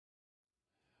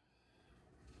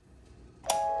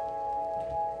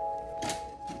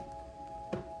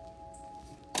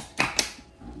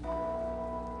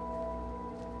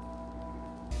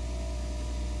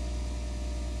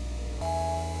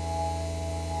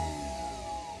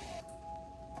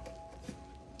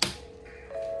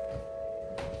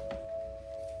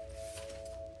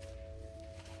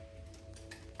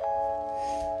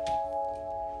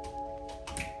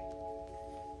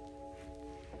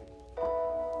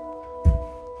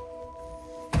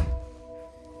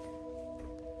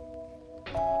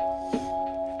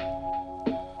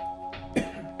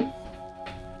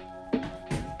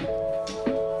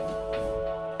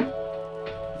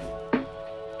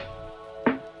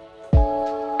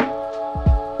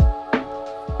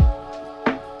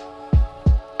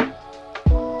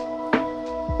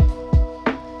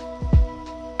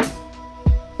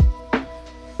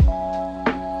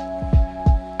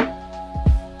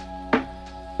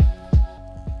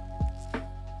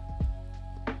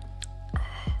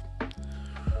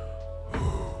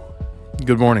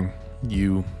Good morning,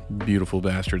 you beautiful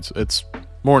bastards. It's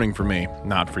morning for me,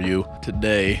 not for you.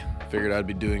 Today, figured I'd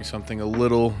be doing something a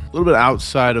little bit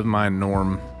outside of my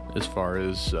norm as far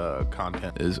as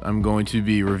content is. I'm going to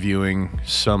be reviewing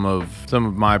some of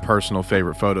my personal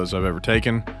favorite photos I've ever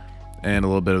taken and a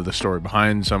little bit of the story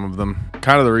behind some of them.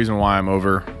 Kind of the reason why I'm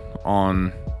over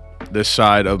on this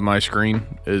side of my screen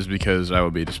is because I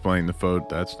will be displaying the photo.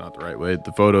 That's not the right way.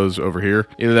 The photos over here.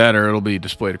 Either that or it'll be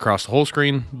displayed across the whole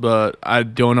screen, but I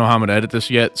don't know how I'm going to edit this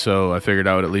yet, so I figured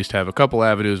I would at least have a couple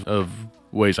avenues of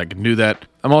ways I can do that.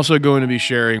 I'm also going to be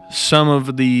sharing some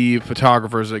of the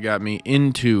photographers that got me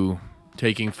into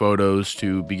taking photos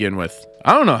to begin with.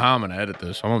 I don't know how I'm going to edit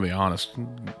this. I'm going to be honest.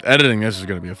 Editing this is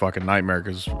going to be a fucking nightmare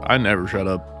because I never shut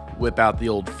up. Whip out the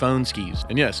old phone skis.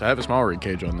 And yes, I have a small rig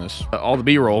cage on this. All the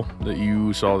B-roll that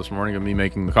you saw this morning of me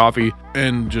making the coffee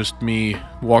and just me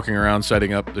walking around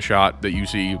setting up the shot that you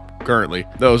see currently,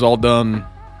 that was all done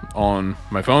on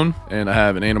my phone. And I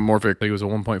have an anamorphic, I think it was a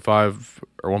 1.5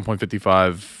 or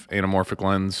 1.55 anamorphic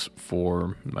lens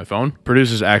for my phone.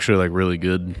 Produces actually like really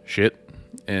good shit.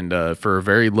 And for a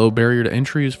very low barrier to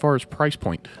entry as far as price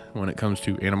point when it comes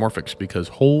to anamorphics, because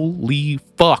holy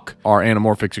fuck are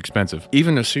anamorphics expensive.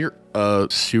 Even a Siri?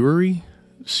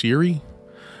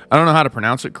 I don't know how to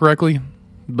pronounce it correctly,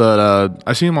 but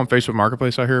I see them on Facebook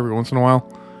Marketplace out here every once in a while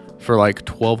for like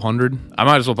 $1,200. I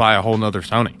might as well buy a whole nother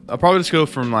Sony. I'll probably just go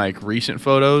from like recent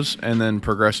photos and then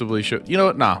progressively show. You know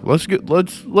what? Nah,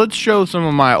 let's show some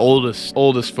of my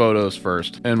oldest photos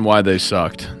first and why they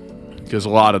sucked. Because a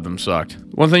lot of them sucked.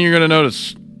 One thing you're going to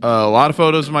notice, a lot of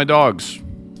photos of my dogs,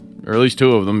 or at least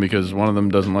two of them, because one of them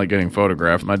doesn't like getting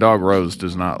photographed. My dog Rose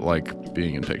does not like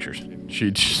being in pictures.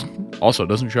 She just also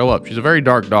doesn't show up. She's a very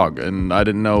dark dog, and I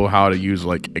didn't know how to use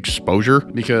like exposure,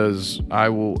 because I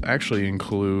will actually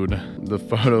include the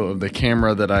photo of the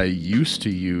camera that I used to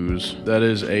use. That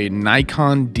is a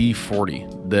Nikon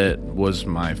D40 that was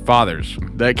my father's.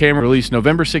 That camera released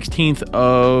November 16th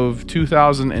of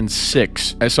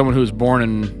 2006. As someone who was born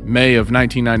in May of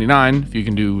 1999, if you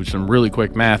can do some really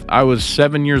quick math, I was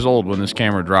 7 years old when this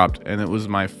camera dropped, and it was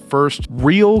my first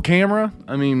real camera.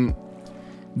 I mean,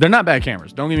 they're not bad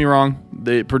cameras, don't get me wrong.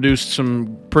 They produced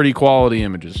some pretty quality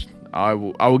images. I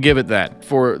will give it that.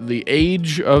 For the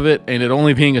age of it, and it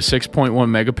only being a 6.1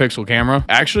 megapixel camera,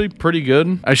 actually pretty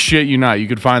good. I shit you not, you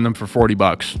could find them for 40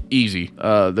 bucks. Easy.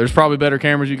 There's probably better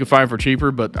cameras you could find for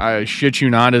cheaper, but I shit you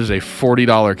not, is a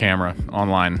 $40 camera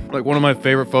online. Like one of my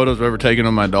favorite photos I've ever taken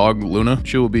of my dog, Luna.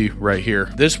 She will be right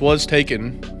here. This was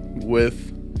taken with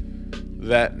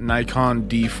that Nikon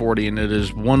D40, and it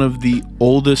is one of the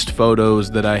oldest photos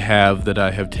that I have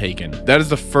taken. That is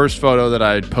the first photo that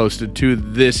I posted to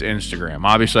this Instagram.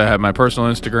 Obviously I have my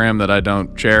personal Instagram that I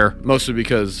don't share, mostly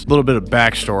because a little bit of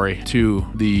backstory to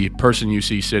the person you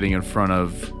see sitting in front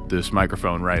of this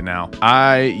microphone right now.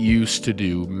 I used to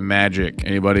do magic.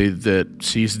 Anybody that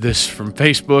sees this from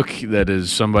Facebook, that is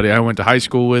somebody I went to high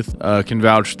school with, can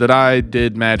vouch that I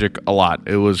did magic a lot.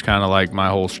 It was kind of like my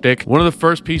whole shtick. One of the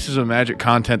first pieces of magic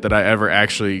content that I ever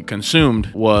actually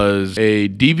consumed was a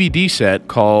DVD set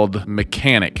called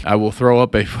Mechanic. I will throw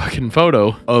up a fucking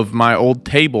photo of my old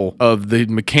table of the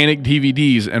Mechanic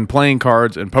DVDs and playing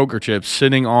cards and poker chips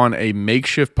sitting on a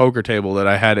makeshift poker table that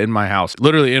I had in my house,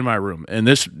 literally in my room. And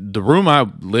the room I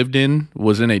lived in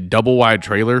was in a double wide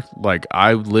trailer. Like,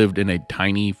 I lived in a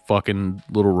tiny fucking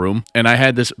little room, and I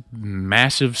had this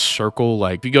massive circle.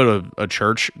 Like, if you go to a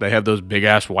church, they have those big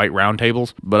ass white round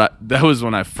tables. But that was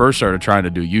when I first started trying to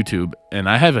do YouTube, and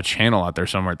I have a channel out there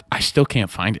somewhere. I still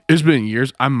can't find it. It's been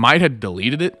years. I might have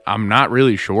deleted it. I'm not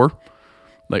really sure.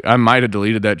 Like, I might have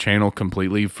deleted that channel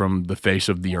completely from the face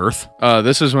of the earth.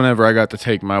 This is whenever I got to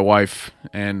take my wife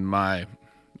and my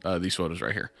these photos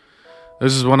right here.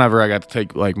 This is whenever I got to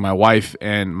take like my wife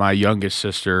and my youngest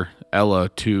sister, Ella,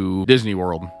 to Disney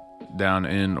World down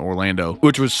in Orlando,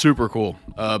 which was super cool.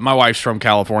 My wife's from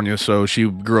California, so she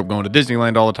grew up going to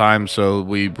Disneyland all the time, so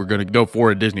we were going to go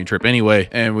for a Disney trip anyway,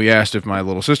 and we asked if my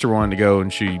little sister wanted to go,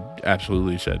 and she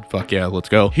absolutely said, fuck yeah, let's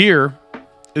go. Here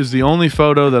is the only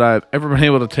photo that I've ever been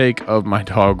able to take of my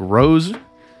dog, Rose.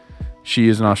 She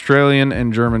is an Australian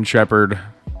and German Shepherd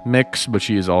mix, but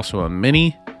she is also a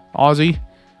mini Aussie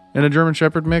and a German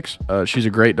Shepherd mix. She's a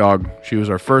great dog. She was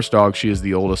our first dog. She is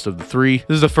the oldest of the three.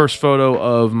 This is the first photo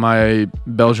of my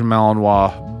Belgian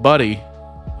Malinois buddy,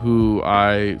 who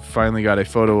I finally got a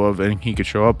photo of and he could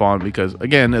show up on, because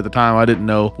again, at the time I didn't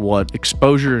know what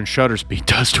exposure and shutter speed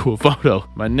does to a photo.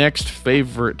 My next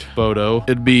favorite photo,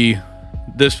 it'd be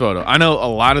this photo. I know a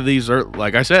lot of these are,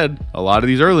 like I said, a lot of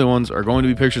these early ones are going to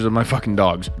be pictures of my fucking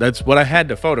dogs. That's what I had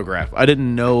to photograph. I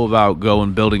didn't know about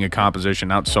going building a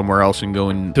composition out somewhere else and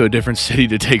going to a different city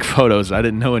to take photos. I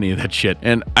didn't know any of that shit.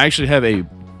 And I actually have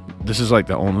this is like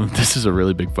this is a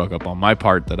really big fuck up on my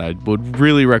part that I would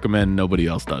really recommend nobody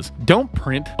else does. Don't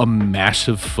print a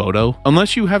massive photo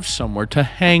unless you have somewhere to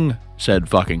hang said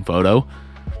fucking photo.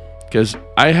 Because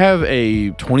I have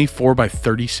a 24 by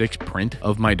 36 print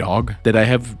of my dog that I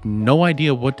have no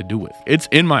idea what to do with. It's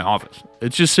in my office.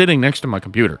 It's just sitting next to my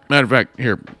computer. Matter of fact,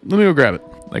 here, let me go grab it.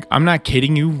 Like, I'm not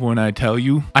kidding you when I tell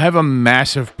you I have a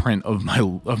massive print of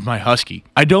my husky.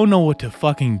 I don't know what to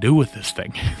fucking do with this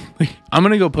thing. Like, I'm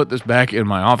gonna go put this back in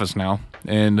my office now,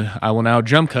 and I will now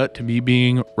jump cut to me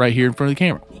being right here in front of the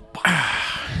camera.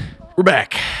 We're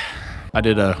back. I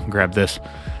did grab this.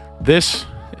 This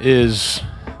is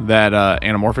that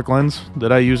anamorphic lens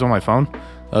that I use on my phone.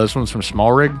 This one's from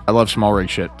SmallRig. I love SmallRig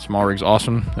shit. SmallRig's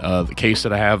awesome. The case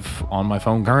that I have on my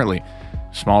phone currently,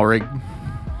 SmallRig,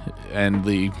 and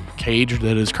the cage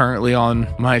that is currently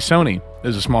on my Sony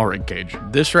is a SmallRig cage.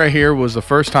 This right here was the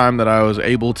first time that I was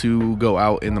able to go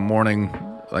out in the morning.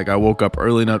 Like, I woke up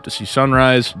early enough to see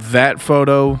sunrise. That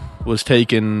photo was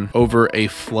taken over a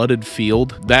flooded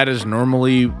field. That is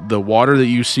normally the water that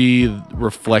you see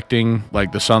reflecting,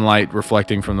 like the sunlight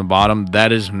reflecting from the bottom.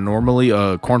 That is normally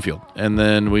a cornfield. And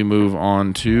then we move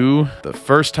on to the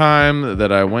first time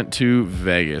that I went to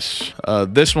Vegas.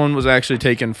 This one was actually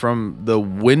taken from the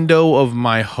window of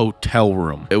my hotel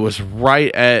room. It was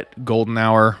right at golden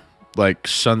hour, like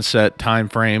sunset time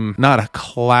frame, not a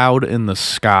cloud in the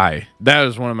sky. That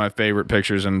is one of my favorite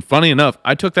pictures, and funny enough,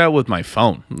 I took that with my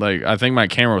phone. Like, I think my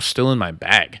camera was still in my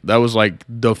bag. That was like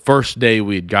the first day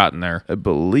we'd gotten there. I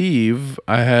believe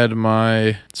I had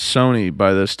my Sony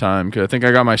by this time, because I think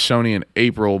I got my Sony in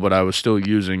April, but I was still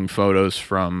using photos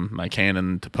from my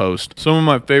Canon to post. Some of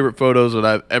my favorite photos that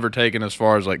I've ever taken as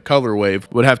far as like color wave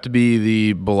would have to be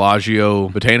the Bellagio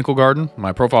Botanical Garden.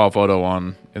 My profile photo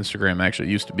on Instagram actually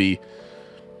used to be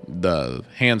the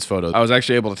hands photo. I was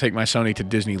actually able to take my Sony to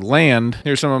Disneyland.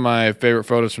 Here's some of my favorite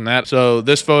photos from that. So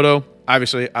this photo,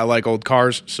 obviously I like old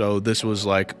cars, so this was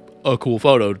like a cool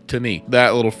photo to me.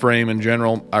 That little frame in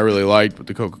general I really liked, with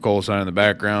the Coca-Cola sign in the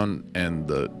background and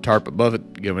the tarp above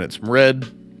it, giving it some red.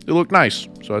 It looked nice,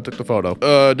 so I took the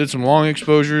photo. Did some long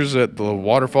exposures at the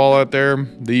waterfall out there.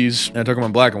 These, I took them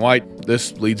in black and white.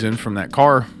 This leads in from that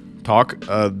car talk.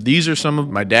 These are some of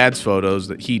my dad's photos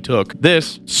that he took.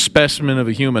 This specimen of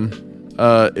a human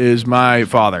is my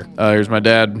father. Here's my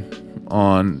dad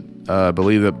on, I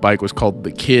believe the bike was called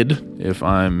the Kid, if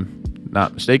I'm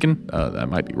not mistaken. I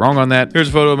might be wrong on that. Here's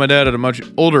a photo of my dad at a much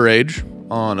older age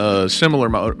on a similar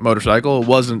motorcycle. It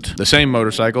wasn't the same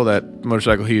motorcycle. That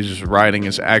motorcycle he's riding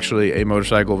is actually a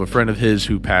motorcycle of a friend of his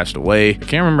who passed away. I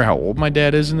can't remember how old my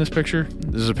dad is in this picture.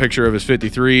 This is a picture of his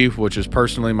 53, which is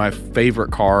personally my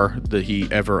favorite car that he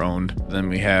ever owned. Then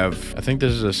we have, I think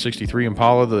this is a 63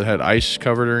 Impala that had ice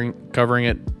covering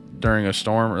it during a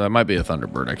storm. Or that might be a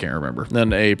Thunderbird, I can't remember.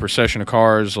 Then a procession of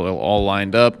cars all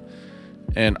lined up.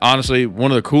 And honestly,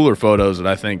 one of the cooler photos that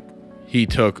I think he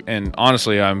took, and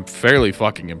honestly I'm fairly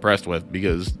fucking impressed with,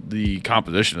 because the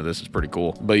composition of this is pretty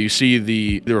cool. But you see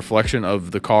the reflection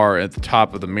of the car at the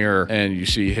top of the mirror, and you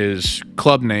see his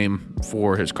club name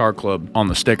for his car club on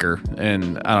the sticker.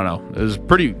 And I don't know, it was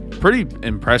pretty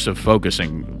impressive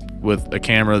focusing with a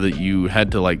camera that you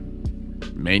had to like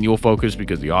manual focus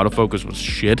because the autofocus was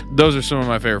shit. Those are some of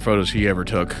my favorite photos he ever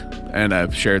took, and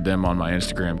I've shared them on my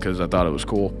Instagram because I thought it was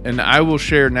cool. And I will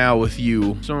share now with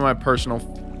you some of my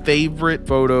personal favorite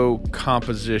photo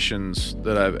compositions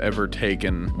that I've ever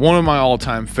taken. One of my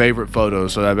all-time favorite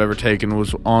photos that I've ever taken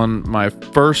was on my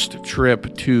first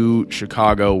trip to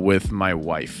Chicago with my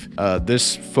wife.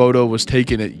 This photo was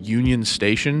taken at Union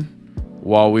Station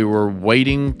while we were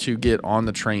waiting to get on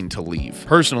the train to leave.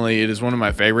 Personally, it is one of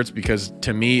my favorites because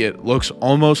to me it looks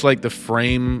almost like the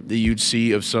frame that you'd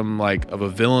see of of a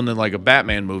villain in like a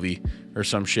Batman movie or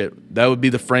some shit. That would be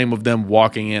the frame of them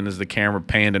walking in as the camera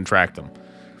panned and tracked them.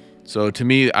 So to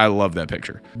me, I love that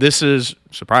picture. This is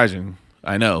surprising,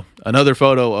 I know, another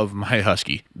photo of my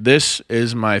husky. This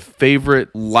is my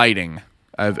favorite lighting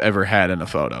I've ever had in a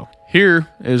photo. Here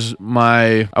is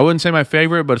I wouldn't say my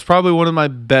favorite, but it's probably one of my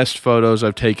best photos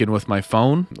I've taken with my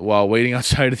phone while waiting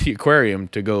outside of the aquarium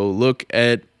to go look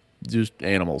at just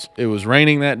animals. It was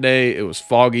raining that day. It was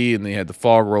foggy, and they had the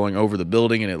fog rolling over the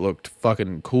building, and it looked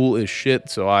fucking cool as shit.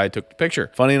 So I took the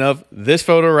picture. Funny enough, this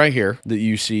photo right here that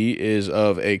you see is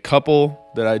of a couple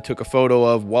that I took a photo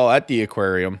of while at the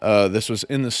aquarium. This was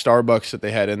in the Starbucks that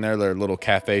they had in there, their little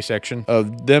cafe section,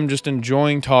 of them just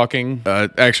enjoying talking.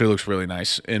 It actually looks really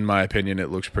nice. In my opinion,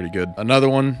 it looks pretty good. Another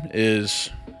one is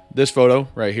this photo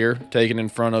right here, taken in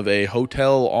front of a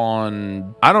hotel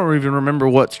on, I don't even remember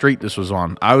what street this was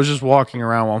on. I was just walking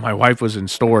around while my wife was in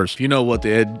stores. If you know what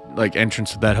the like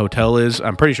entrance to that hotel is,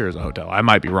 I'm pretty sure it's a hotel. I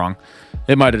might be wrong.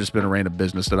 It might have just been a random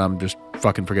business that I'm just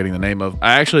fucking forgetting the name of.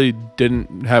 I actually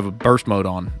didn't have a burst mode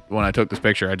on when I took this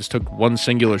picture. I just took one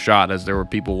singular shot as there were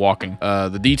people walking.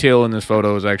 The detail in this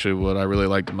photo is actually what I really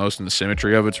like the most, and the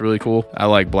symmetry of it's really cool. I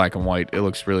like black and white. It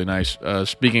looks really nice.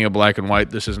 Speaking of black and white,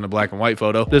 this isn't a black and white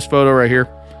photo. This photo right here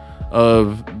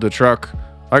of the truck,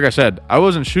 like I said, I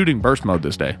wasn't shooting burst mode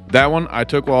this day. That one I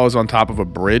took while I was on top of a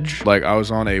bridge. Like I was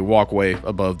on a walkway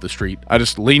above the street. I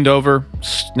just leaned over,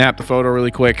 snapped the photo really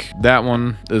quick. That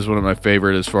one is one of my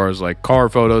favorite as far as like car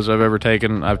photos I've ever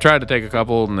taken. I've tried to take a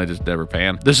couple and they just never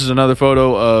pan. This is another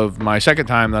photo of my second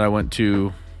time that I went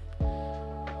to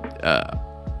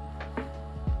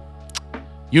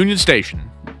Union Station.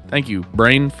 Thank you,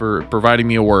 brain, for providing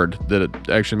me a word that it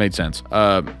actually made sense.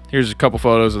 Here's a couple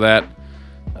photos of that.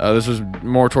 This was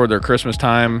more toward their Christmas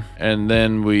time, and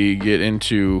then we get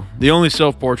into the only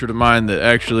self-portrait of mine that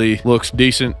actually looks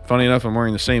decent. Funny enough, I'm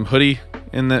wearing the same hoodie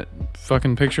in that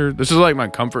fucking picture. This is like my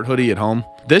comfort hoodie at home.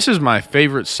 This is my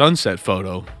favorite sunset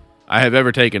photo I have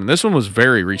ever taken. This one was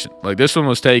very recent. Like this one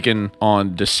was taken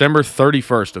on December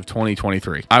 31st of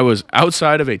 2023. I was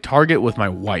outside of a Target with my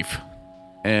wife,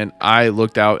 and I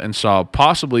looked out and saw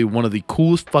possibly one of the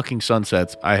coolest fucking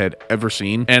sunsets I had ever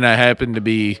seen. And I happened to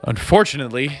be,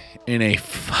 unfortunately, in a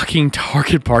fucking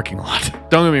Target parking lot.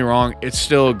 Don't get me wrong, it's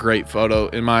still a great photo,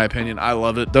 in my opinion. I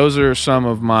love it. Those are some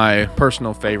of my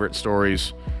personal favorite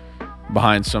stories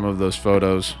behind some of those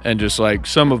photos, and just like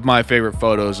some of my favorite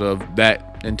photos of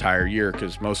that entire year,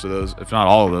 because most of those, if not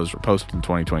all of those, were posted in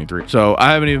 2023. So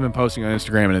I haven't even been posting on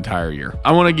Instagram an entire year.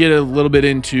 I want to get a little bit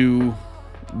into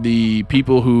the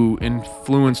people who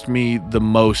influenced me the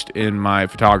most in my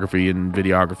photography and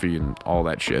videography and all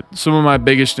that shit. Some of my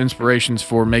biggest inspirations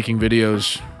for making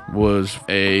videos was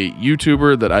a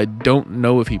YouTuber that I don't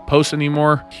know if he posts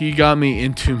anymore. He got me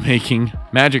into making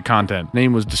magic content.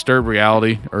 Name was Disturbed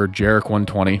Reality, or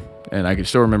Jarek120, and I can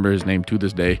still remember his name to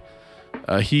this day.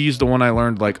 He's the one I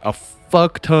learned like a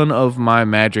fuck ton of my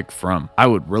magic from. I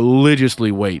would religiously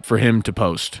wait for him to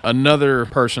post. Another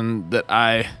person that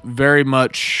I very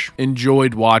much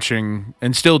enjoyed watching,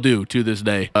 and still do to this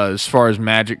day, as far as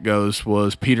magic goes,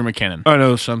 was Peter McKinnon. I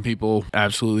know some people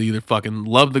absolutely either fucking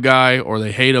love the guy or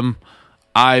they hate him.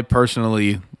 I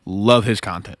personally love his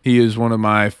content. He is one of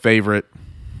my favorite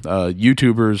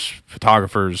YouTubers,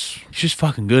 photographers. He's just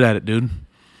fucking good at it, dude.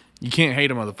 You can't hate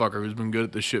a motherfucker who's been good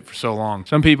at this shit for so long.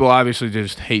 Some people obviously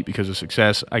just hate because of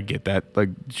success. I get that. Like,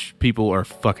 people are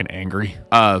fucking angry.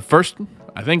 First,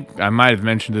 I think I might have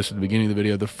mentioned this at the beginning of the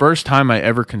video. The first time I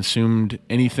ever consumed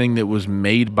anything that was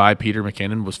made by Peter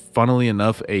McKinnon was, funnily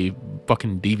enough, a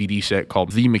fucking DVD set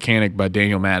called The Mechanic by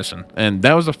Daniel Madison. And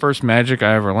that was the first magic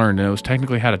I ever learned, and it was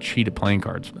technically how to cheat at playing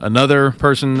cards. Another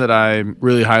person that I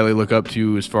really highly look up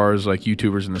to as far as like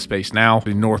YouTubers in the space now,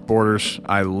 the North Borders.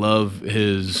 I love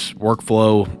his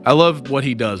workflow. I love what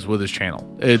he does with his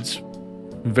channel. It's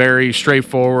very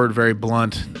straightforward, very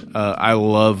blunt. I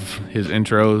love his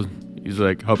intros. He's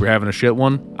like, hope you're having a shit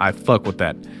one. I fuck with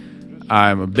that.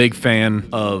 I'm a big fan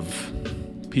of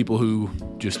people who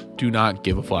just do not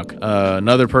give a fuck.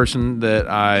 Another person that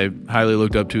I highly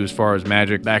looked up to as far as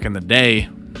magic back in the day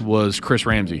was Chris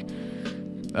Ramsey.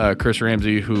 Chris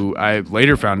Ramsey, who I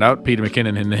later found out Peter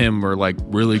McKinnon and him were like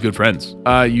really good friends.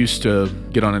 I used to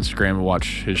get on Instagram and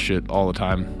watch his shit all the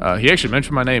time. He actually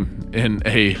mentioned my name in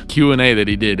a Q&A that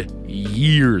he did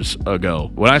years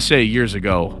ago. When I say years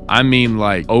ago, I mean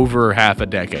like over half a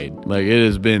decade. Like, it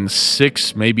has been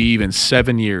 6, maybe even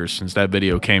 7 years since that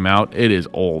video came out. It is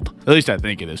old. At least I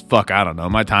think it is. Fuck, I don't know.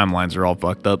 My timelines are all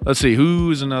fucked up. Let's see,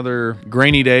 who's another?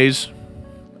 Grainy Days,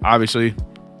 obviously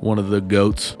one of the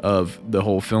goats of the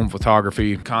whole film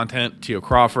photography content. Teo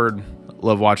Crawford,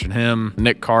 love watching him.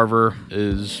 Nick Carver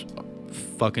is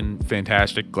fucking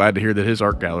fantastic. Glad to hear that his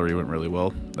art gallery went really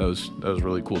well. That was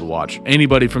really cool to watch.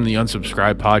 Anybody from the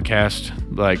Unsubscribed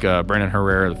podcast, like Brandon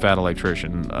Herrera, the Fat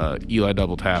Electrician, Eli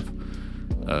Double Tap,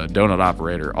 Donut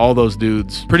Operator, all those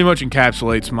dudes pretty much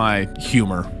encapsulates my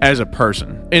humor as a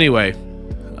person. Anyway,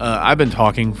 I've been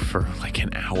talking for like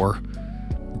an hour,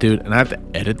 dude, and I have to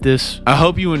edit this. I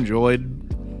hope you enjoyed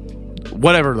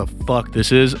whatever the fuck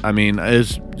this is. I mean,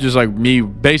 it's just like me,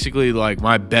 basically like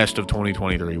my best of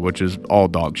 2023, which is all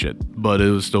dog shit, but it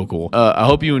was still cool. I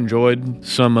hope you enjoyed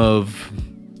some of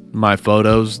my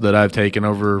photos that I've taken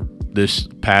over this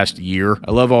past year.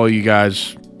 I love all you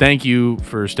guys. Thank you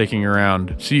for sticking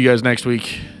around. See you guys next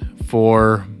week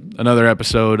for another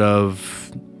episode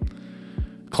of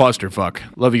Clusterfuck.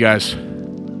 Love you guys.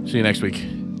 See you next week.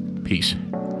 Peace.